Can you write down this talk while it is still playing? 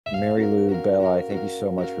Mary Lou Belli, thank you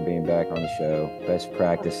so much for being back on the show. Best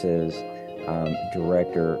practices,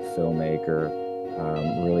 director, filmmaker.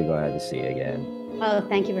 Really glad to see you again. Oh,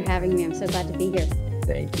 thank you for having me. I'm so glad to be here.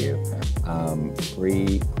 Thank you.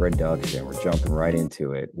 Pre-production, we're jumping right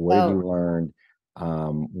into it. What have you learned?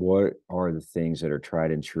 What are the things that are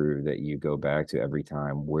tried and true that you go back to every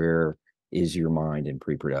time? Where is your mind in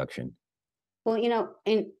pre-production? Well,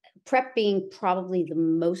 in prep being probably the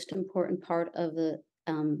most important part of the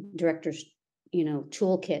director's,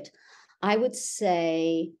 toolkit, I would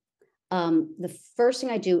say the first thing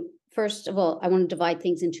I do, first of all, I want to divide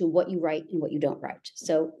things into what you write and what you don't write.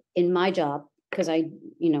 So in my job, because I,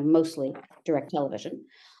 mostly direct television,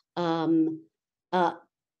 uh,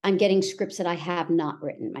 I'm getting scripts that I have not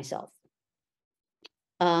written myself.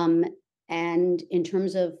 And in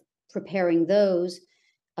terms of preparing those,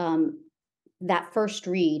 that first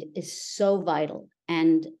read is so vital.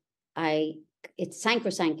 And it's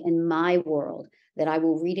sacrosanct in my world that I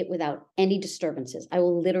will read it without any disturbances. I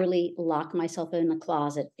will literally lock myself in a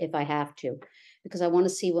closet if I have to, because I want to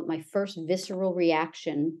see what my first visceral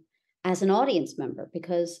reaction as an audience member,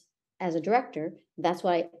 because as a director, that's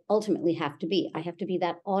what I ultimately have to be. I have to be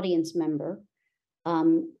that audience member.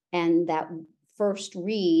 And that first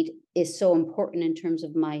read is so important in terms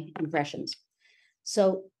of my impressions.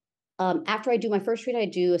 So after I do my first read, I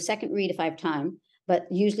do a second read if I have time. But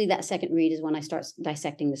usually that second read is when I start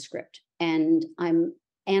dissecting the script. And I'm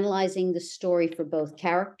analyzing the story for both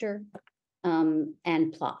character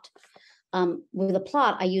and plot. With a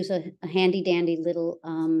plot, I use a handy dandy little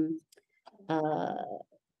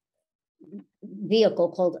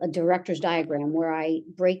vehicle called a director's diagram, where I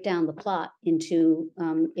break down the plot into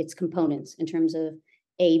its components in terms of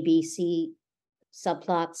A, B, C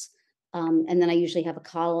subplots. And then I usually have a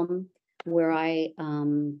column where I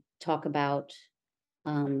talk about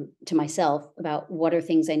to myself about what are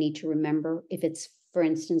things I need to remember. If it's, for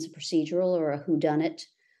instance, a procedural or a whodunit,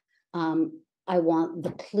 I want the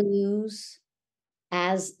clues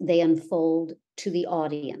as they unfold to the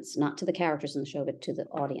audience, not to the characters in the show, but to the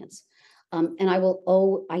audience. And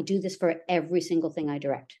I do this for every single thing I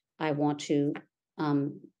direct. I want to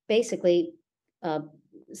basically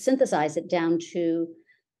synthesize it down to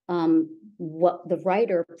what the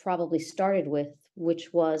writer probably started with,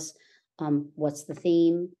 which was what's the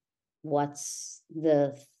theme, what's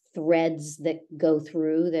the threads that go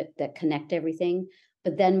through that connect everything,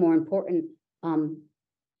 but then more important,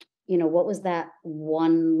 what was that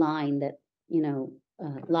one line that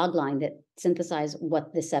log line that synthesized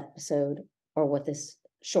what this episode or what this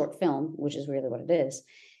short film, which is really what it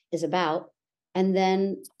is about, and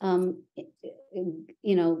then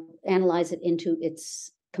analyze it into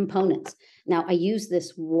its components. Now, I use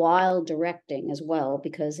this while directing as well,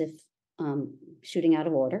 because if shooting out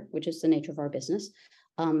of order, which is the nature of our business,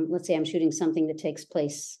 let's say I'm shooting something that takes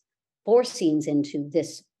place 4 scenes into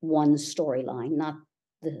this one storyline, not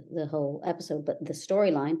the whole episode, but the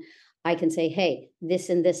storyline, I can say, hey, this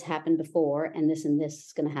and this happened before, and this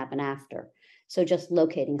is going to happen after. So just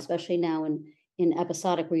locating, especially now in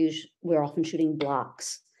episodic, we're often shooting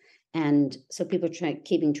blocks. And so people are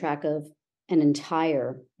keeping track of an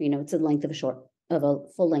entire, it's the length of a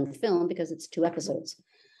full length film because it's 2 episodes.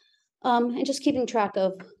 And just keeping track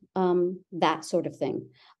of that sort of thing.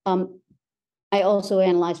 I also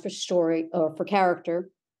analyze for story or for character.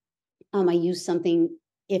 I use something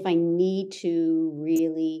if I need to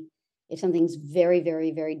really, if something's very, very,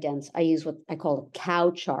 very dense, I use what I call a cow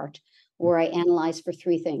chart, where I analyze for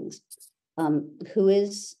 3 things.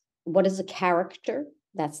 What is a character?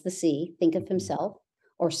 That's the C, think of himself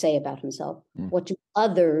or say about himself. What do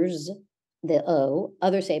others, the O,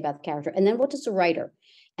 others say about the character? And then what does the writer?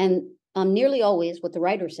 And nearly always what the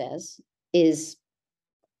writer says is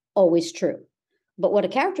always true. But what a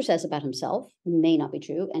character says about himself may not be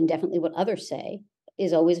true. And definitely what others say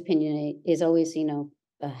is always opinionated, is always,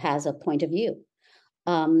 has a point of view.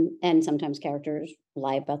 And sometimes characters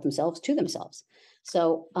lie about themselves to themselves.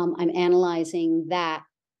 So I'm analyzing that,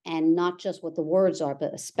 and not just what the words are,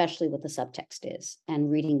 but especially what the subtext is, and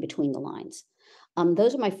reading between the lines.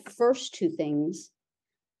 Those are my first 2 things,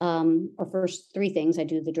 or first 3 things. I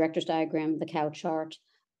do the director's diagram, the cow chart,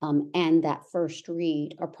 and that first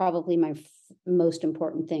read are probably my most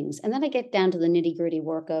important things. And then I get down to the nitty gritty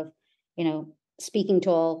work of, speaking to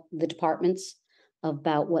all the departments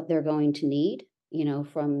about what they're going to need,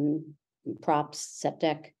 from props, set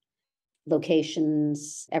deck,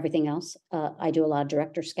 locations, everything else. I do a lot of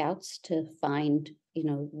director scouts to find,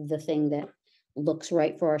 the thing that looks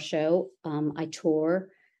right for our show. I tour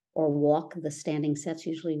or walk the standing sets,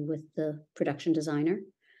 usually with the production designer.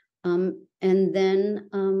 And then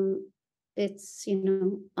it's,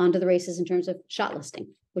 onto the races in terms of shot listing,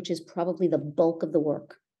 which is probably the bulk of the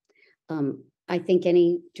work. I think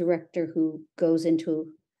any director who goes into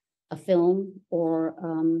a film or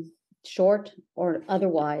short or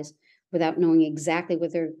otherwise without knowing exactly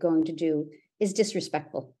what they're going to do is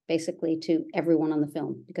disrespectful, basically, to everyone on the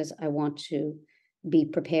film, because I want to be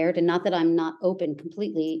prepared. And not that I'm not open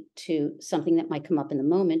completely to something that might come up in the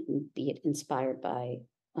moment, and be it inspired by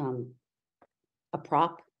a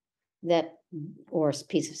prop that, or a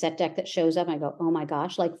piece of set deck that shows up. I go, oh my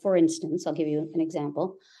gosh. Like, for instance, I'll give you an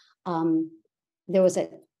example. There was an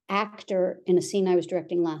actor in a scene I was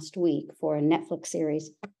directing last week for a Netflix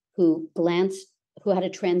series who had a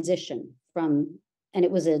transition from, and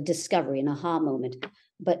it was a discovery, an aha moment,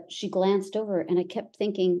 but she glanced over and I kept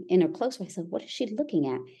thinking in her close-up, I said, what is she looking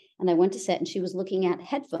at? And I went to set and she was looking at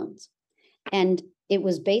headphones. And it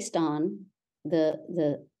was based on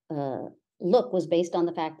the look was based on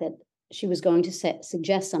the fact that she was going to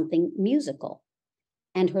suggest something musical.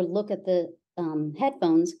 And her look at the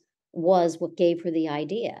headphones was what gave her the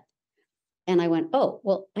idea. And I went, oh,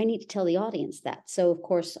 well, I need to tell the audience that. So, of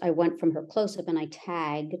course, I went from her close-up and I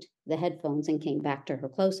tagged the headphones and came back to her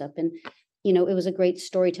close-up. And, it was a great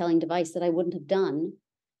storytelling device that I wouldn't have done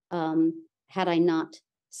had I not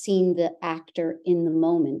seen the actor in the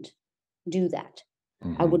moment do that.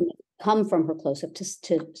 I wouldn't have come from her close-up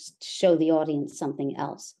to show the audience something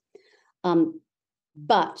else.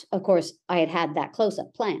 But, of course, I had that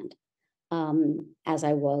close-up planned. As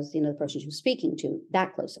I was, the person she was speaking to,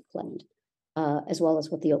 that close-up planned, as well as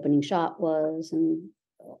what the opening shot was and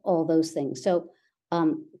all those things. So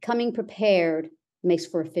coming prepared makes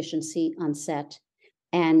for efficiency on set.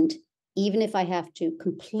 And even if I have to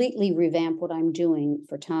completely revamp what I'm doing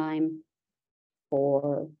for time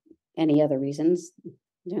or any other reasons,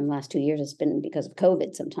 during the last 2 years, it's been because of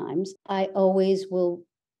COVID sometimes, I always will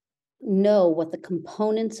know what the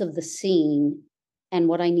components of the scene and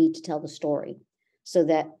what I need to tell the story, so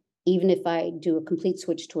that even if I do a complete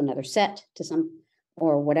switch to another set to some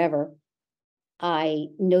or whatever, I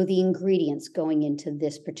know the ingredients going into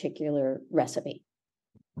this particular recipe.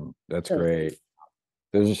 That's So, great.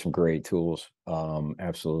 Those are some great tools.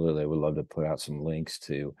 Absolutely. I would love to put out some links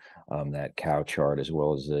to that cow chart as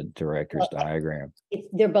well as the director's diagram.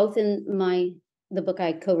 they're both in the book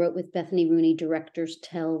I co-wrote with Bethany Rooney, Directors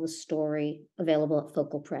Tell the Story, available at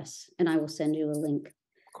Focal Press, and I will send you a link.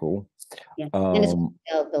 Cool. Yeah, and it's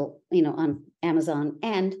available, on Amazon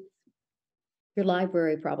and your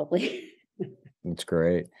library probably. That's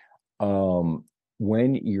great.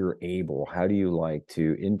 When you're able, how do you like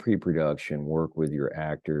to, in pre-production, work with your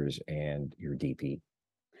actors and your DP?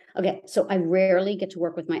 Okay, so I rarely get to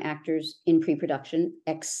work with my actors in pre-production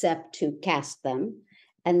except to cast them.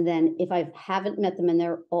 And then if I haven't met them and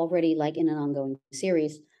they're already like in an ongoing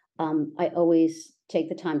series, I always take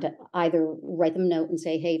the time to either write them a note and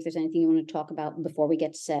say, hey, if there's anything you want to talk about before we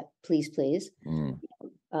get set, please,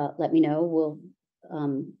 let me know. We'll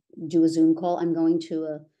do a Zoom call. I'm going to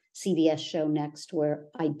a CBS show next where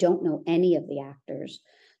I don't know any of the actors.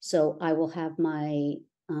 So I will have my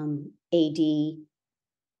AD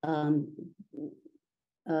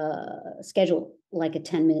schedule like a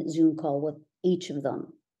 10-minute Zoom call with each of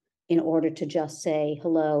them in order to just say,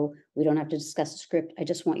 hello, we don't have to discuss the script. I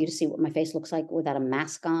just want you to see what my face looks like without a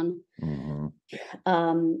mask on.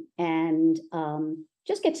 And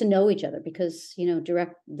just get to know each other, because,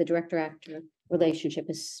 the director-actor relationship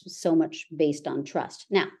is so much based on trust.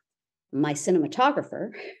 Now, my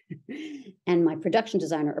cinematographer and my production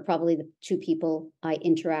designer are probably the two people I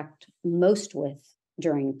interact most with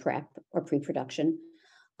during prep or pre-production.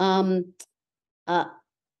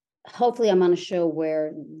 Hopefully I'm on a show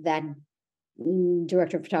where that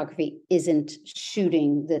director of photography isn't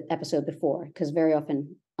shooting the episode before, because very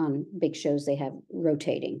often on big shows they have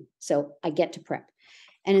rotating. So I get to prep.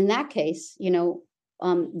 And in that case,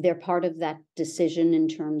 they're part of that decision in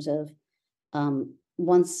terms of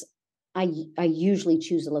once I usually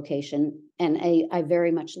choose a location, and I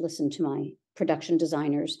very much listen to my production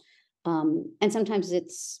designers. And sometimes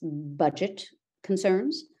it's budget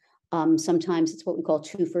concerns. Sometimes it's what we call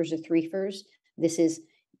two-fers or three-fers. Let's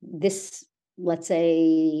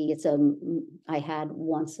say I had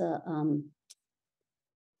once a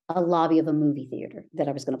lobby of a movie theater that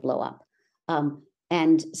I was going to blow up.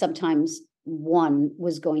 And sometimes one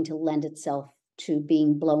was going to lend itself to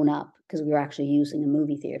being blown up because we were actually using a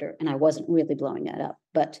movie theater and I wasn't really blowing it up.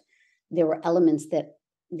 But there were elements that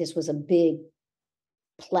this was a big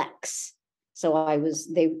plex. So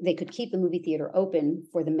they could keep the movie theater open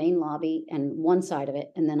for the main lobby and one side of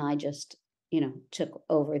it. And then I just, took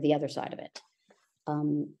over the other side of it.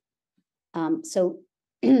 So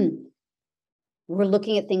we're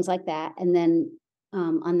looking at things like that. And then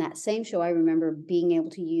on that same show, I remember being able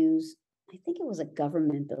to use, I think it was a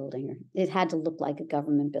government building, or it had to look like a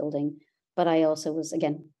government building, but I also was,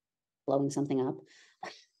 again, blowing something up.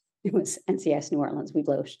 It was NCS New Orleans. We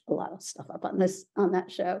blow a lot of stuff up on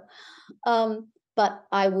that show. But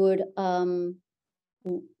I would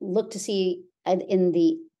look to see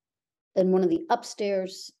in one of the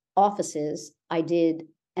upstairs offices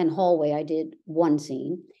and hallway, I did one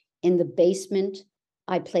scene. In the basement,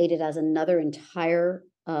 I played it as another entire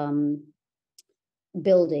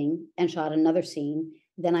building and shot another scene.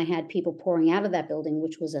 Then I had people pouring out of that building,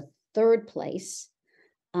 which was a third place.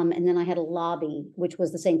 And then I had a lobby, which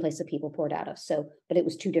was the same place that people poured out of. But it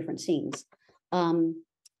was two different scenes.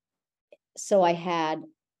 So I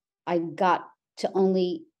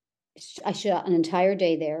shot an entire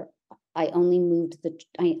day there. I only moved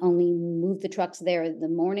the trucks there in the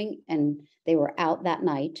morning, and they were out that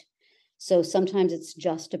night. So sometimes it's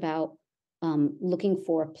just about looking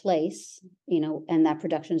for a place, and that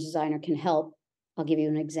production designer can help. I'll give you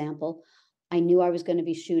an example. I knew I was going to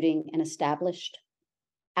be shooting an established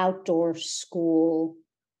outdoor school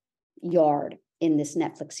yard in this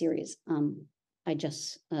Netflix series I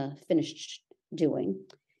just finished doing.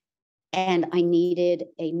 And I needed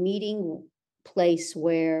a meeting place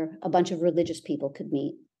where a bunch of religious people could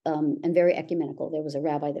meet, and very ecumenical. There was a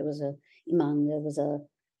rabbi, there was a imam, there was a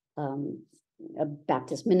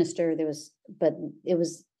Baptist minister,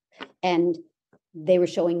 and they were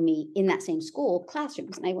showing me in that same school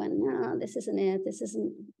classrooms. And I went, no, this isn't it. This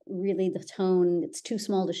isn't really the tone. It's too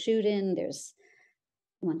small to shoot in. There's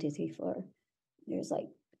 1, 2, 3, 4. There's like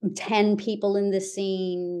 10 people in this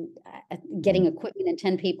scene. Getting equipment and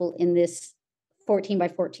 10 people in this 14 by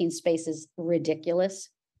 14 space is ridiculous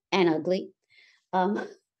and ugly.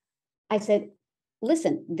 I said,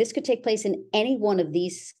 listen, this could take place in any one of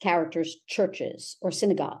these characters' churches or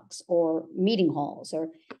synagogues or meeting halls.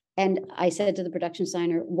 And I said to the production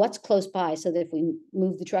designer, what's close by, so that if we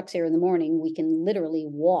move the trucks here in the morning, we can literally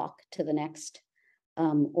walk to the next,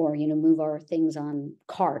 or move our things on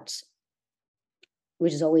carts,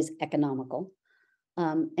 which is always economical.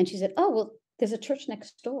 And she said, oh, well, there's a church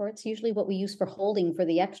next door. It's usually what we use for holding for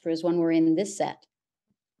the extras when we're in this set.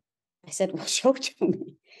 I said, well, show it to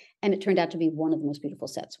me. And it turned out to be one of the most beautiful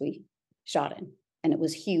sets we shot in. And it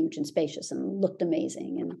was huge and spacious and looked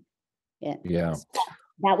amazing. And yeah.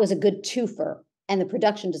 That was a good twofer. And the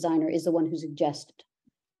production designer is the one who suggested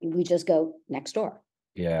we just go next door.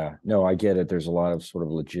 Yeah, no, I get it. There's a lot of sort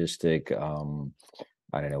of logistic,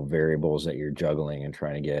 I don't know, variables that you're juggling and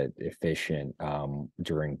trying to get efficient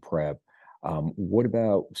during prep. What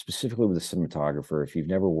about specifically with a cinematographer? If you've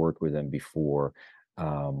never worked with them before,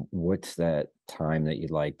 what's that time that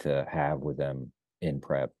you'd like to have with them in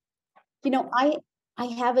prep? I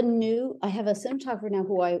have a cinematographer now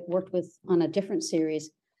who I worked with on a different series,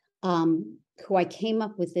 who I came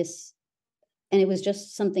up with this, and it was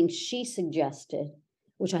just something she suggested,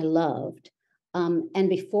 which I loved. And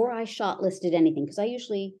before I shortlisted anything, because I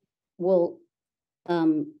usually will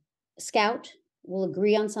scout, we'll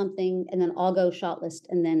agree on something, and then I'll go shortlist,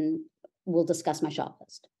 and then we'll discuss my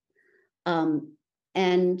shortlist.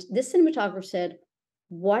 And this cinematographer said,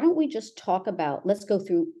 why don't we just talk about, let's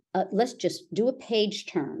just do a page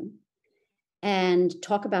turn and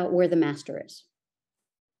talk about where the master is.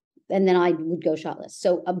 And then I would go shortlist.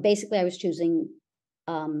 So basically I was choosing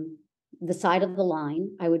the side of the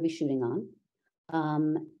line I would be shooting on.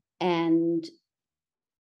 And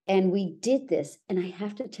we did this. And I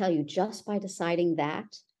have to tell you, just by deciding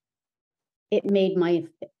that, it made my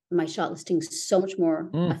shortlisting so much more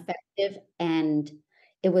effective, and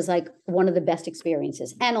it was like one of the best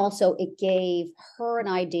experiences. And also it gave her an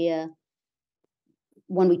idea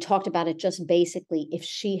when we talked about it, just basically if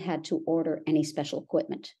she had to order any special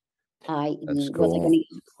equipment. Was I going to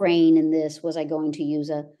use a crane in this? Was I going to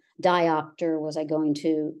use a diopter? Was I going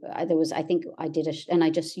to, I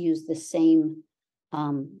just used the same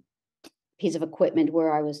piece of equipment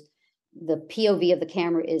where the POV of the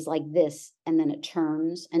camera is like this, and then it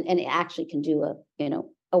turns, and it actually can do a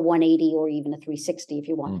 180 or even a 360 if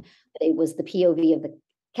you want. But it was the POV of the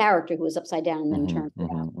character who was upside down and then turned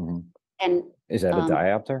around. And is that a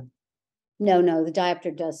diopter? No, the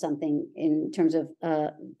diopter does something in terms of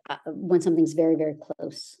when something's very, very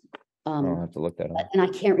close. I'll have to look that up. And I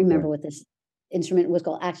can't remember what this instrument was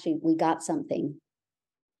called. Actually, we got something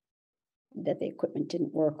that the equipment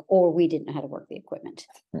didn't work, or we didn't know how to work the equipment.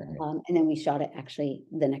 And then we shot it actually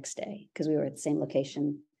the next day because we were at the same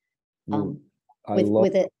location.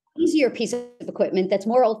 With easier piece of equipment that's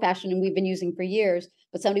more old-fashioned and we've been using for years,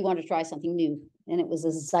 but somebody wanted to try something new, and it was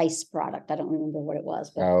a Zeiss product. I don't remember what it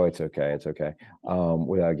was, but Oh, it's okay, it's okay.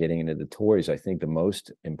 Without getting into the toys, I think the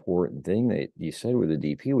most important thing that you said with the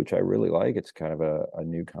DP, which I really like, it's kind of a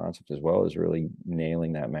new concept as well, is really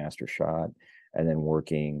nailing that master shot and then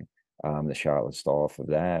working the shot list off of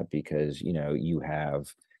that because you have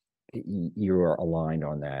you're aligned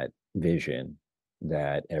on that vision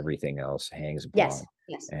that everything else hangs yes, upon,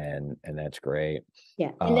 yes. and that's great.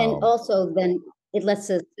 Yeah, and then Um, also then it lets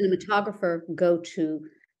the cinematographer go to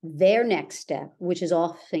their next step, which is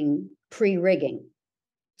often pre-rigging.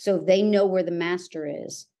 So if they know where the master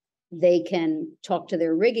is, they can talk to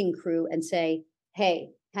their rigging crew and say,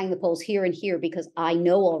 "Hey, hang the poles here and here because I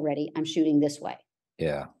know already I'm shooting this way."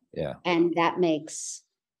 yeah, yeah. And that makes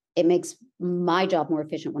my job more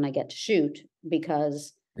efficient when I get to shoot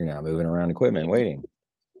because You're not moving around equipment, waiting.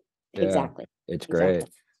 Yeah, exactly, it's great.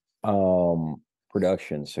 exactly. Um,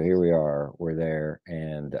 Production. So here we are, we're there,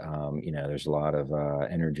 and there's a lot of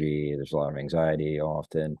energy, there's a lot of anxiety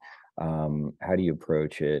often. How do you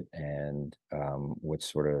approach it, and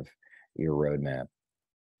what's sort of your roadmap?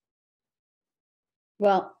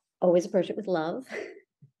 Well, always approach it with love.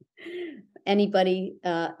 Anybody,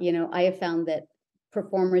 I have found that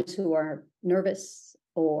performers who are nervous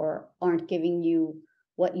or aren't giving you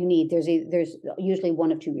what you need, there's usually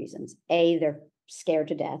one of two reasons. A, they're scared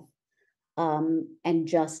to death, and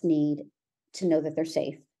just need to know that they're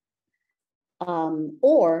safe.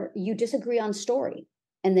 Or you disagree on story,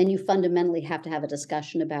 and then you fundamentally have to have a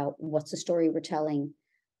discussion about what's the story we're telling,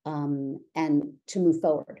 and to move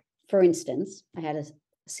forward. For instance, I had a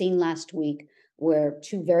scene last week where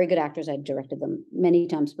two very good actors, I'd directed them many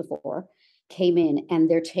times before, came in and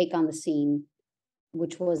their take on the scene,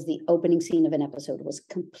 which was the opening scene of an episode, was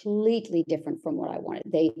completely different from what I wanted.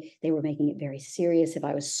 They were making it very serious. If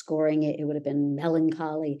I was scoring it, it would have been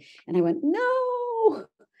melancholy. And I went, no.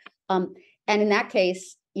 Um, and in that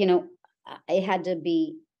case, it had to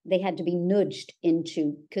be they had to be nudged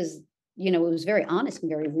into because it was very honest and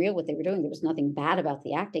very real what they were doing. There was nothing bad about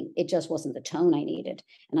the acting. It just wasn't the tone I needed,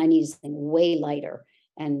 and I needed something way lighter.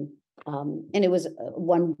 And it was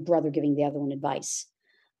one brother giving the other one advice,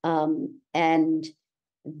 and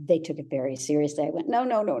they took it very seriously. I went, no,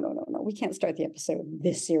 no, no, no, no, no. We can't start the episode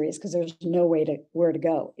this serious because there's no way to where to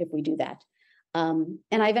go if we do that. And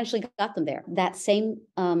I eventually got them there. That same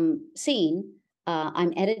scene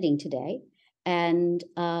I'm editing today, and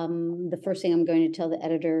the first thing I'm going to tell the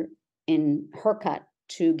editor in her cut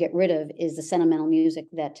to get rid of is the sentimental music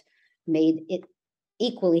that made it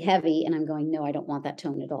equally heavy. And I'm going, no, I don't want that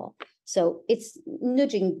tone at all. So it's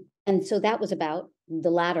nudging. And so that was about the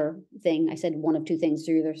latter thing. I said one of two things: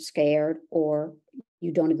 you're either scared or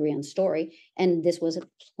you don't agree on story. And this was a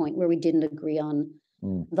point where we didn't agree on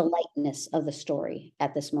Mm. the lightness of the story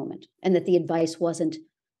at this moment, and that the advice wasn't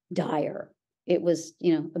dire. It was,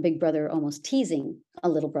 a big brother almost teasing a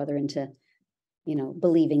little brother into,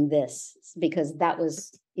 believing this because that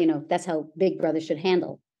was, that's how big brother should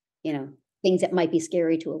handle, you know, things that might be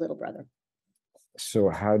scary to a little brother. So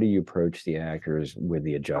how do you approach the actors with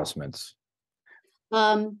the adjustments?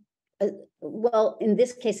 Um, uh, well, in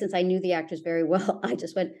this case, since I knew the actors very well, I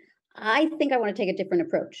just went, I think I want to take a different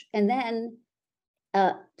approach. And then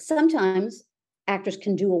sometimes actors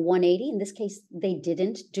can do a 180. In this case, they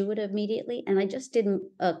didn't do it immediately. And I just did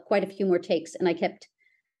quite a few more takes and I kept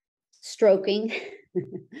stroking,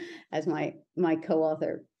 as my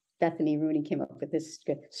co-author, Bethany Rooney, came up with this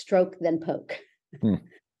stroke, then poke. Hmm.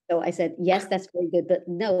 So I said, yes, that's very good, but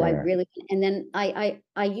no, I Yeah. really, and then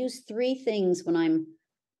I use three things when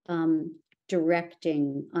I'm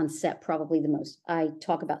directing on set, probably the most. I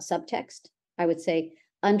talk about subtext. I would say,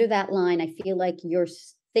 under that line, I feel like you're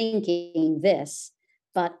thinking this,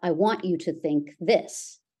 but I want you to think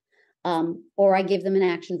this. Or I give them an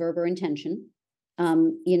action, verb, or intention.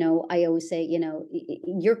 I always say,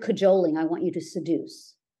 you're cajoling. I want you to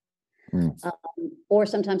seduce. Mm. Or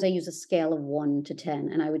sometimes I use a scale of 1 to 10,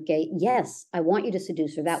 and I would get, yes, I want you to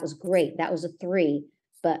seduce her. That was great. That was a 3,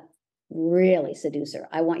 but really seduce her.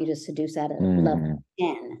 I want you to seduce at a level Mhm.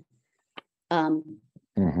 10. Um,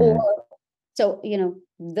 or Mhm. so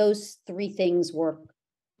those three things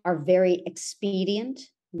are very expedient.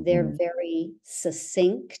 They're Mhm. very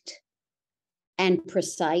succinct and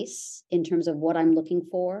precise in terms of what I'm looking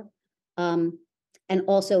for. Um, and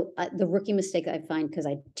also, the rookie mistake I find, because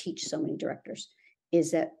I teach so many directors,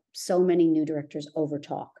 is that so many new directors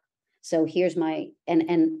overtalk. So here's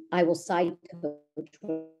and I will side coach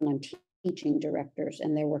when I'm teaching directors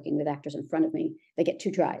and they're working with actors in front of me. They get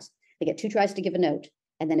 2 tries. They get 2 tries to give a note.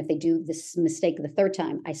 And then if they do this mistake the third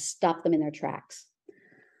time, I stop them in their tracks.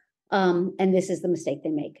 And this is the mistake they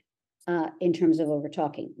make in terms of over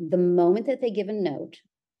talking. The moment that they give a note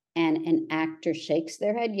and an actor shakes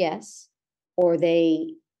their head yes, or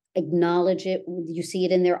they acknowledge it, you see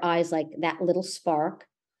it in their eyes, like that little spark,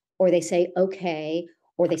 or they say okay,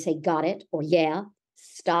 or they say got it, or yeah,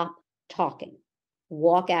 stop talking,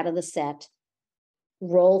 walk out of the set,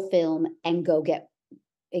 roll film, and go get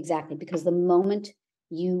exactly, because the moment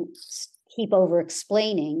you keep over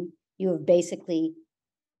explaining, you have basically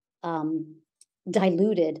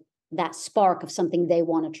diluted that spark of something they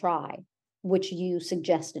want to try, which you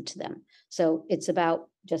suggested to them. So it's about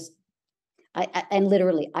just, and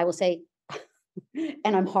literally, I will say,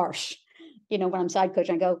 and I'm harsh, when I'm side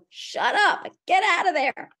coaching, I go, shut up, get out of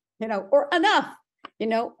there, or enough,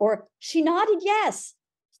 or she nodded yes,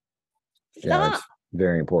 Yeah, stop. it's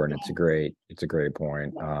very important. It's a great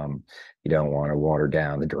point. You don't want to water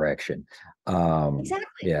down the direction. Exactly.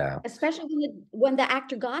 Yeah, Especially when the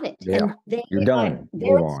actor got it yeah. and they You're like done.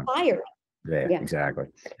 they're Move on. inspired. Yeah, Yeah. exactly.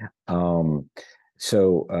 Um,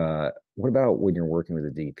 so what about when you're working with a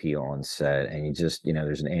DP on set and you just,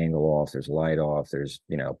 there's an angle off, there's light off, there's,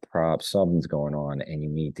 props, something's going on, and you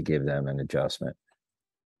need to give them an adjustment.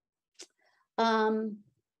 Um,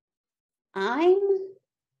 I'm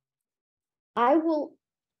I will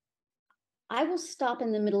I will stop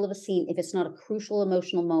in the middle of a scene if it's not a crucial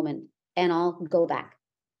emotional moment, and I'll go back,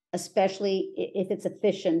 especially if it's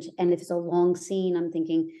efficient and if it's a long scene. I'm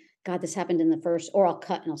thinking, God, this happened in the first, or I'll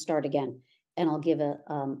cut and I'll start again and I'll give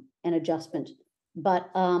an adjustment. But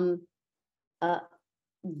uh,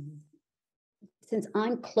 since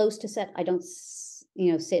I'm close to set, I don't,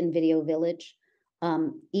 sit in Video Village.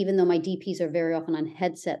 Even though my DPs are very often on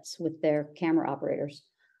headsets with their camera operators,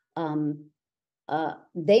 um,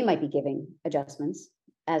 they might be giving adjustments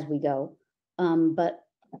as we go. But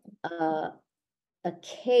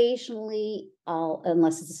occasionally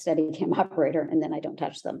unless it's a steady cam operator, and then I don't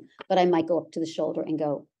touch them, but I might go up to the shoulder and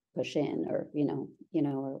go push in, or,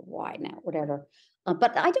 or widen out, whatever.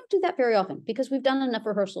 But I don't do that very often because we've done enough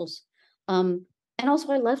rehearsals. And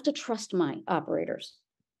also I love to trust my operators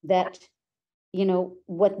that,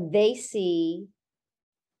 what they see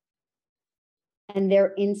and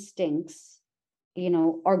their instincts,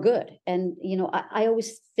 are good. And, I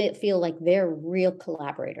always feel like they're real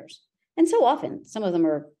collaborators. And so often some of them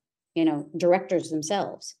are, directors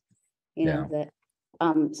themselves, Yeah. that,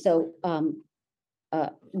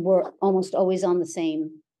 we're almost always on the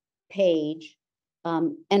same page.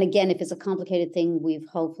 And again, if it's a complicated thing, we've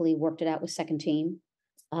hopefully worked it out with second team,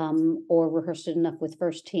 or rehearsed it enough with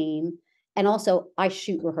first team. And also I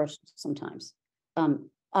shoot rehearsals sometimes.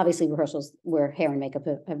 Obviously rehearsals where hair and makeup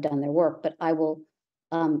have done their work, but I will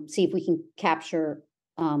see if we can capture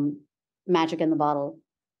magic in the bottle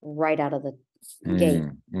right out of the gate,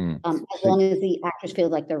 as So, long as the actors feel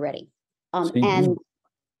like they're ready. so And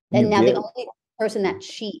you now the get, only person that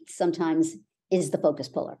cheats sometimes is the focus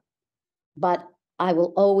puller. But I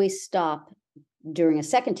will always stop during a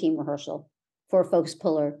second team rehearsal for a focus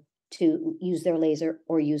puller to use their laser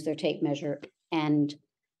or use their tape measure. And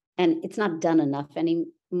it's not done enough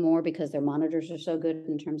anymore because their monitors are so good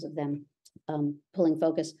in terms of them pulling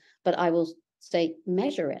focus. But I will say,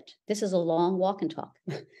 measure it. This is a long walk and talk.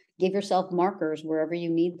 Give yourself markers wherever you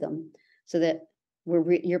need them, so that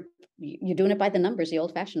you're doing it by the numbers, the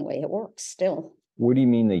old-fashioned way. It works still. what do you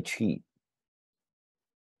mean they cheat?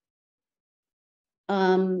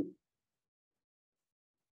 Um,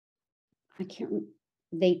 I can't.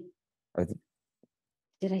 They I, th-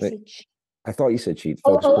 did I they, say? I thought you said cheat.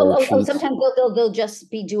 Oh, Focus oh, oh, puller oh, oh, cheats. sometimes they'll just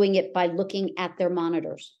be doing it by looking at their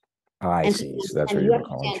monitors. I And so, see. So that's what and you you were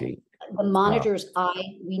calling understand, cheat. the Oh, monitors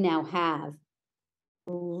we now have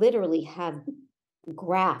literally have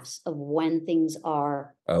graphs of when things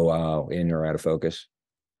are oh wow, in or out of focus.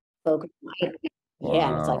 focused. Yeah,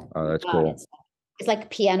 and it's like, Wow. Oh, oh that's my God, cool. it's like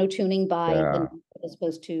piano tuning by the, Yeah. as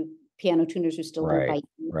opposed to piano tuners who still do it by Right.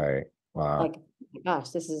 ear. Right. Wow. Like, oh my gosh,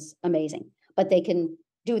 this is amazing. But they can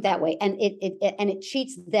do it that way, and it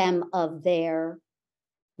cheats them of their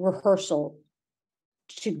rehearsal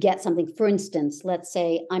to get something. For instance, let's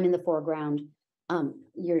say I'm in the foreground,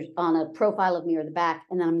 you're on a profile of me or the back,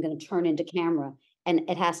 and then I'm going to turn into camera, and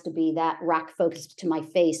it has to be that rack focused to my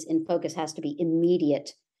face, and focus has to be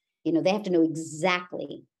immediate. They have to know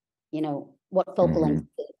exactly, what focal Mm-hmm. length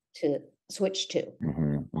to switch to.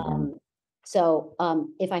 Mm-hmm. Mm-hmm. So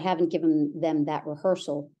if I haven't given them that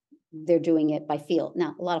rehearsal, they're doing it by feel.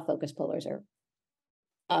 Now, a lot of focus pullers are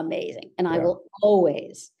amazing, and I Yeah. will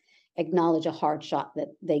always acknowledge a hard shot that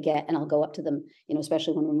they get, and I'll go up to them,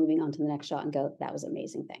 especially when we're moving on to the next shot, and go, that was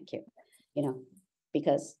amazing, thank you,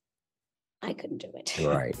 because I couldn't do it.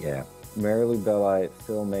 Right, yeah. Mary Lou Belli,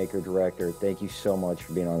 filmmaker, director, thank you so much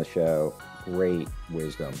for being on the show. Great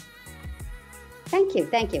wisdom. Thank you,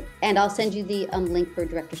 thank you. And I'll send you the link for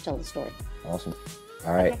Directors Tell the Story. Awesome.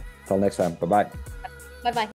 All right. Okay, Till next time. Bye-bye. bye-bye.